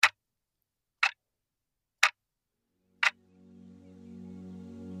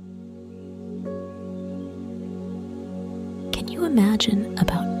imagine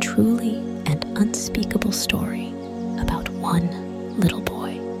about truly and unspeakable story about one little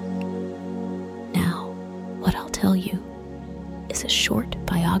boy? Now, what I'll tell you is a short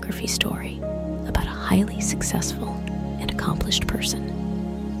biography story about a highly successful and accomplished person.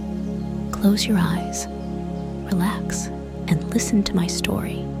 Close your eyes, relax, and listen to my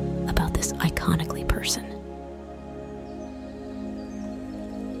story about this iconically person.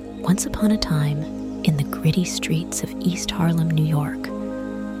 Once upon a time, in the gritty streets of East Harlem, New York,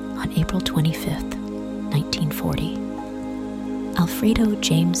 on April 25th, 1940, Alfredo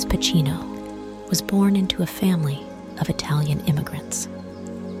James Pacino was born into a family of Italian immigrants.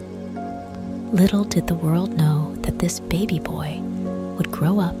 Little did the world know that this baby boy would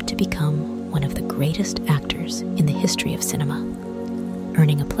grow up to become one of the greatest actors in the history of cinema,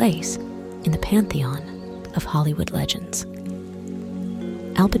 earning a place in the pantheon of Hollywood legends.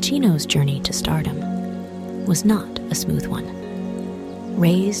 Al Pacino's journey to stardom was not a smooth one.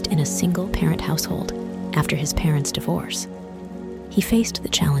 Raised in a single-parent household after his parents' divorce, he faced the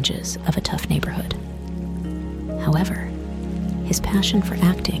challenges of a tough neighborhood. However, his passion for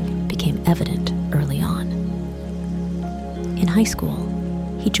acting became evident early on. In high school,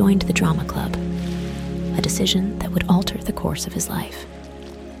 he joined the drama club, a decision that would alter the course of his life.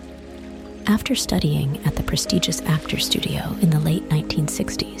 After studying at the prestigious Actors Studio in the late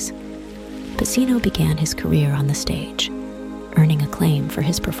 1960s, Pacino began his career on the stage, earning acclaim for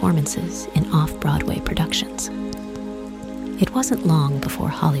his performances in off-Broadway productions. It wasn't long before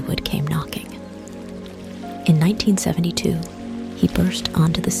Hollywood came knocking. In 1972, he burst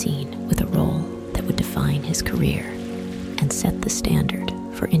onto the scene with a role that would define his career and set the standard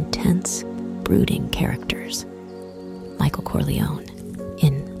for intense, brooding characters, Michael Corleone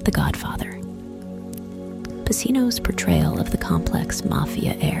in The Godfather. Pacino's portrayal of the complex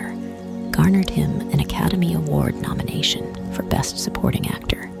mafia heir garnered him an Academy Award nomination for Best Supporting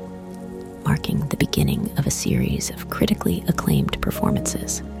Actor, marking the beginning of a series of critically acclaimed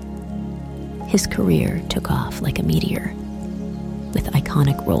performances. His career took off like a meteor, with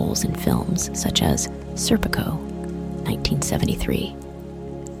iconic roles in films such as Serpico, 1973,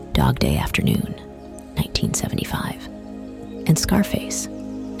 Dog Day Afternoon, 1975, and Scarface,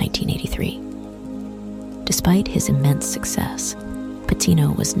 1983. Despite his immense success,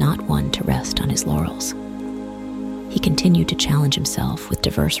 Pacino was not one to rest on his laurels. He continued to challenge himself with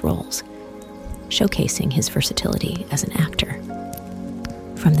diverse roles, showcasing his versatility as an actor.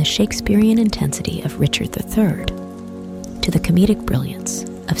 From the Shakespearean intensity of Richard III to the comedic brilliance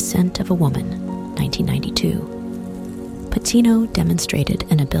of Scent of a Woman, 1992, Pacino demonstrated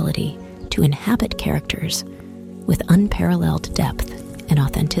an ability to inhabit characters with unparalleled depth and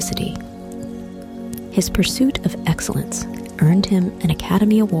authenticity. His pursuit of excellence earned him an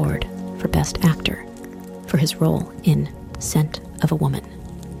Academy Award for Best Actor for his role in Scent of a Woman.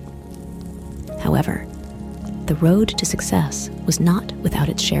 However, the road to success was not without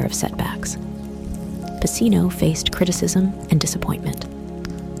its share of setbacks. Pacino faced criticism and disappointment,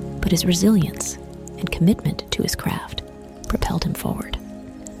 but his resilience and commitment to his craft propelled him forward.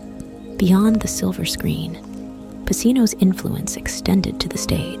 Beyond the silver screen, Pacino's influence extended to the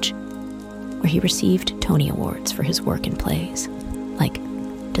stage, where he received Tony Awards for his work in plays like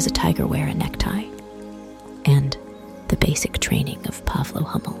Does a Tiger Wear a Necktie? And The Basic Training of Pavlo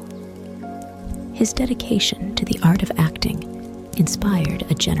Hummel. His dedication to the art of acting inspired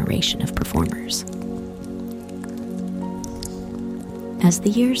a generation of performers. As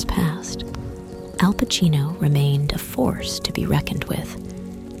the years passed, Al Pacino remained a force to be reckoned with,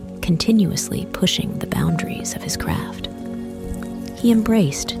 continuously pushing the boundaries of his craft. He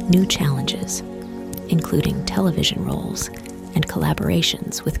embraced new challenges, including television roles and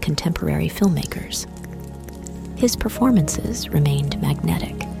collaborations with contemporary filmmakers. His performances remained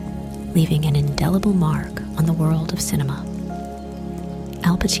magnetic, leaving an indelible mark on the world of cinema.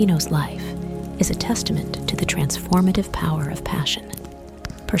 Al Pacino's life is a testament to the transformative power of passion,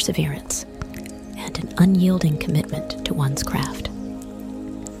 perseverance, and an unyielding commitment to one's craft.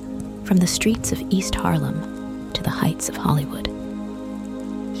 From the streets of East Harlem to the heights of Hollywood,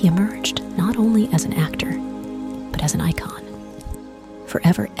 he emerged not only as an actor, but as an icon,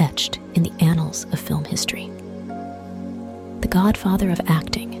 forever etched in the annals of film history. The godfather of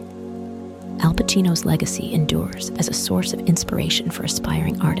acting, Al Pacino's legacy endures as a source of inspiration for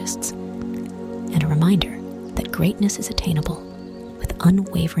aspiring artists and a reminder that greatness is attainable with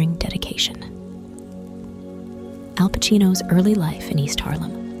unwavering dedication. Al Pacino's early life in East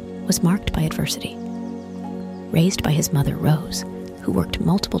Harlem was marked by adversity. Raised by his mother, Rose, who worked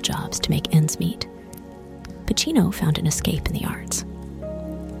multiple jobs to make ends meet, Pacino found an escape in the arts.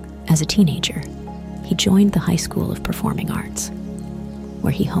 As a teenager, he joined the High School of Performing Arts,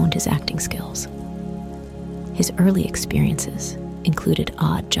 where he honed his acting skills. His early experiences included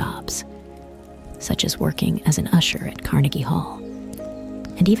odd jobs, such as working as an usher at Carnegie Hall,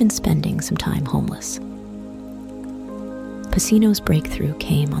 and even spending some time homeless. Pacino's breakthrough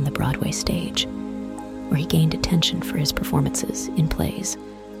came on the Broadway stage, where he gained attention for his performances in plays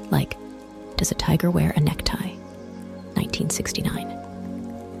like Does a Tiger Wear a Necktie?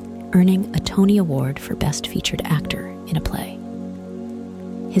 1969, earning a Tony Award for Best Featured Actor in a Play.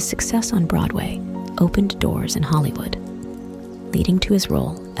 His success on Broadway opened doors in Hollywood, leading to his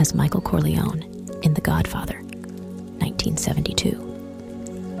role as Michael Corleone in The Godfather,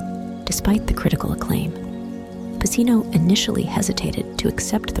 1972. Despite the critical acclaim, Pacino initially hesitated to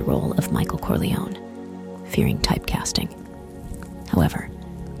accept the role of Michael Corleone, fearing typecasting. However,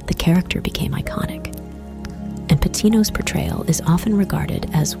 the character became iconic, and Pacino's portrayal is often regarded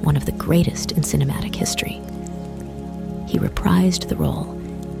as one of the greatest in cinematic history. He reprised the role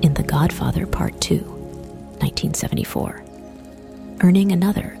in The Godfather Part 2, 1974, earning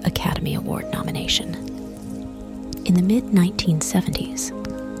another Academy Award nomination. In the mid-1970s,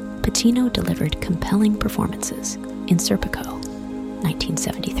 Pacino delivered compelling performances in Serpico,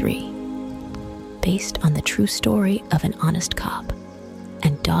 1973, based on the true story of an honest cop,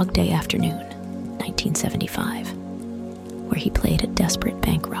 and Dog Day Afternoon, 1975, where he played a desperate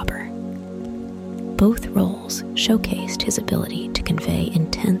bank robber. Both roles showcased his ability to convey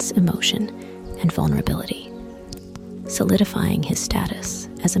intense emotion and vulnerability, solidifying his status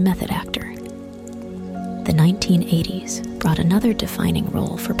as a method actor. The 1980s brought another defining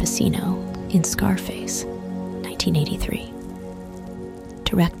role for Pacino in Scarface, 1983,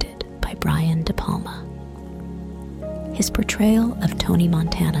 directed by Brian De Palma. His portrayal of Tony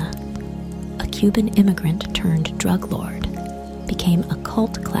Montana, a Cuban immigrant turned drug lord, became a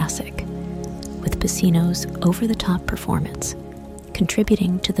cult classic, with Pacino's over-the-top performance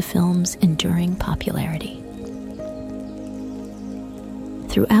contributing to the film's enduring popularity.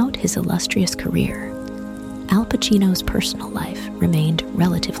 Throughout his illustrious career, Al Pacino's personal life remained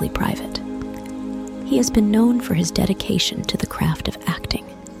relatively private. He has been known for his dedication to the craft of acting,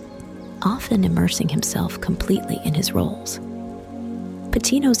 often immersing himself completely in his roles.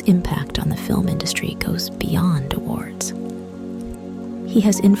 Pacino's impact on the film industry goes beyond awards. He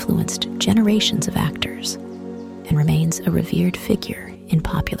has influenced generations of actors and remains a revered figure in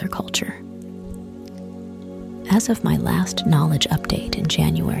popular culture. As of my last knowledge update in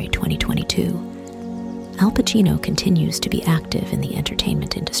January 2022, Al Pacino continues to be active in the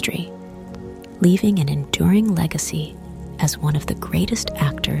entertainment industry, leaving an enduring legacy as one of the greatest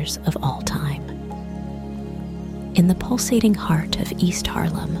actors of all time. In the pulsating heart of East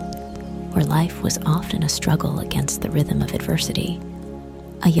Harlem, where life was often a struggle against the rhythm of adversity,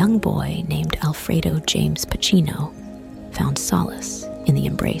 a young boy named Alfredo James Pacino found solace in the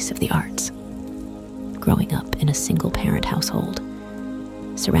embrace of the arts. Growing up in a single-parent household,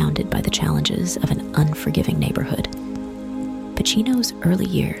 surrounded by the challenges of an unforgiving neighborhood, Pacino's early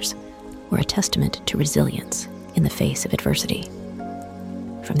years were a testament to resilience in the face of adversity.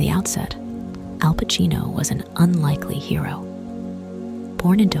 From the outset, Al Pacino was an unlikely hero.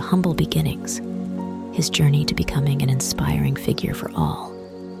 Born into humble beginnings, his journey to becoming an inspiring figure for all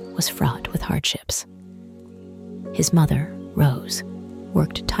was fraught with hardships. His mother, Rose,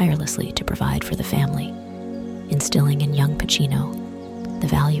 worked tirelessly to provide for the family, instilling in young Pacino the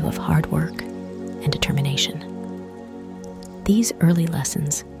value of hard work and determination. These early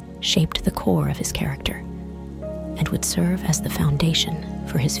lessons shaped the core of his character and would serve as the foundation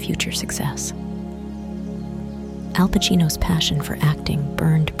for his future success. Al Pacino's passion for acting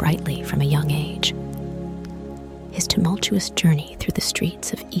burned brightly from a young age. His tumultuous journey through the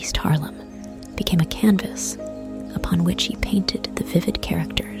streets of East Harlem became a canvas upon which he painted the vivid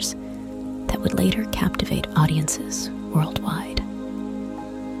characters that would later captivate audiences worldwide.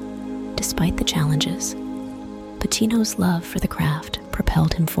 Despite the challenges, Pacino's love for the craft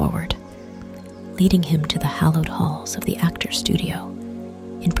propelled him forward, leading him to the hallowed halls of the actor's studio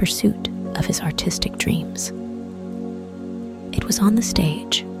in pursuit of his artistic dreams. It was on the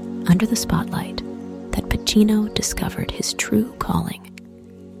stage, under the spotlight, that Pacino discovered his true calling.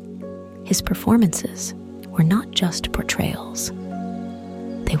 His performances were not just portrayals.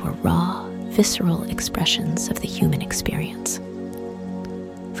 They were raw, visceral expressions of the human experience.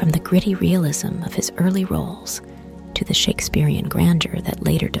 From the gritty realism of his early roles to the Shakespearean grandeur that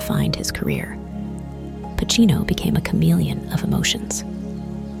later defined his career, Pacino became a chameleon of emotions,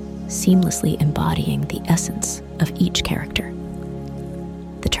 seamlessly embodying the essence of each character.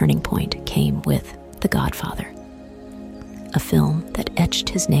 The turning point came with The Godfather, a film that etched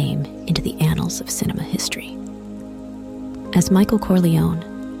his name into the annals of cinema history. As Michael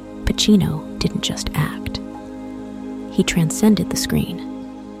Corleone, Pacino didn't just act. He transcended the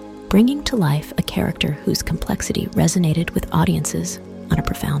screen, bringing to life a character whose complexity resonated with audiences on a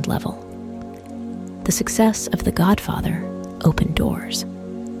profound level. The success of The Godfather opened doors,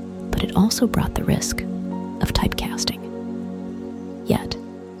 but it also brought the risk of typecasting. Yet,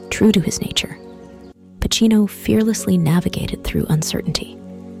 true to his nature, Pacino fearlessly navigated through uncertainty,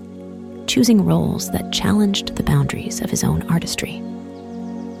 choosing roles that challenged the boundaries of his own artistry.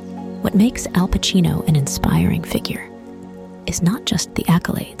 What makes Al Pacino an inspiring figure is not just the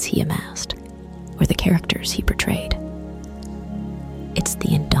accolades he amassed or the characters he portrayed. It's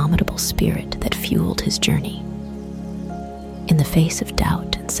the indomitable spirit that fueled his journey. In the face of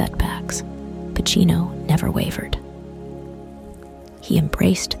doubt and setbacks, Pacino never wavered. He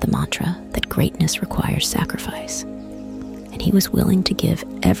embraced the mantra that greatness requires sacrifice, and he was willing to give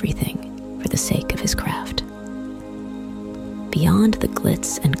everything for the sake of his craft. Beyond the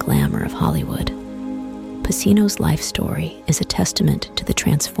glitz and glamour of Hollywood, Pacino's life story is a testament to the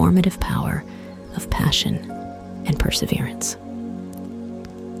transformative power of passion and perseverance.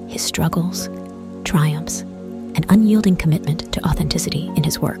 His struggles, triumphs, and unyielding commitment to authenticity in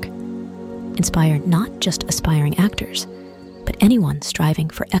his work inspire not just aspiring actors, but anyone striving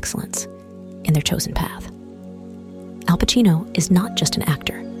for excellence in their chosen path. Al Pacino is not just an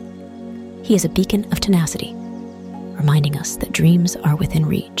actor. He is a beacon of tenacity, reminding us that dreams are within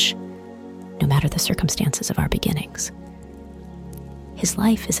reach, no matter the circumstances of our beginnings. His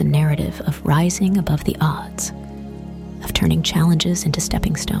life is a narrative of rising above the odds, of turning challenges into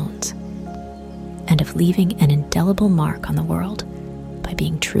stepping stones, and of leaving an indelible mark on the world by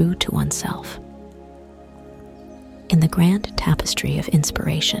being true to oneself. In the grand tapestry of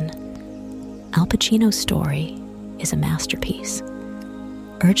inspiration, Al Pacino's story is a masterpiece,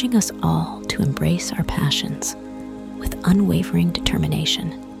 urging us all to embrace our passions with unwavering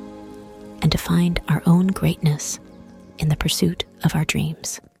determination and to find our own greatness in the pursuit of our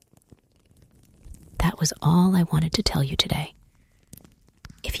dreams. That was all I wanted to tell you today.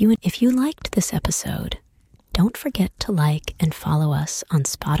 If you liked this episode, don't forget to like and follow us on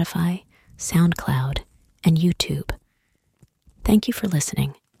Spotify, SoundCloud, and YouTube. Thank you for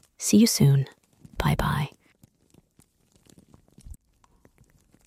listening. See you soon. Bye-bye.